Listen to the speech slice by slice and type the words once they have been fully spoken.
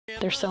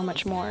there's so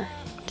much more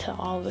to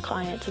all of the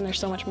clients, and there's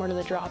so much more to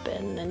the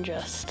drop-in than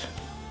just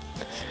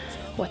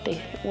what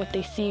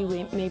they see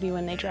maybe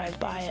when they drive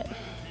by it.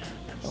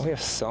 We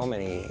have so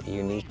many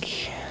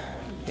unique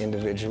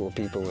individual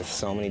people with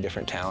so many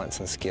different talents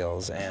and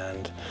skills,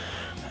 and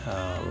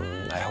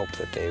I hope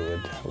that they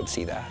would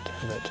see that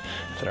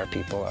our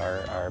people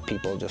are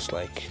people just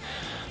like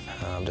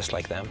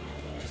them.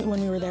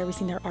 When we were there, we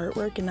seen their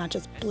artwork, and that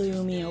just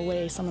blew me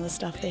away, some of the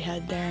stuff they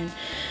had there, and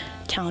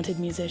talented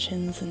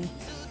musicians. And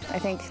I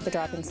think the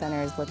Drop In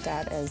Centre is looked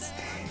at as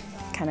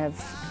kind of,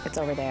 it's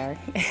over there.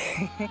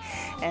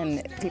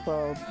 And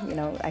people, you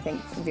know, I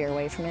think veer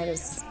away from it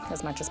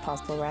as much as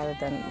possible, rather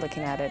than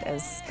looking at it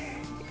as,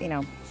 you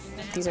know,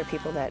 these are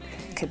people that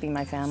could be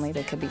my family,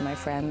 they could be my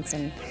friends,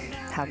 and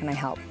how can I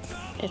help?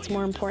 It's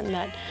more important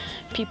that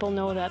people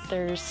know that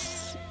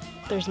there's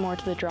more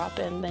to the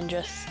drop-in than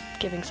just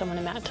giving someone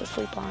a mat to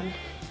sleep on.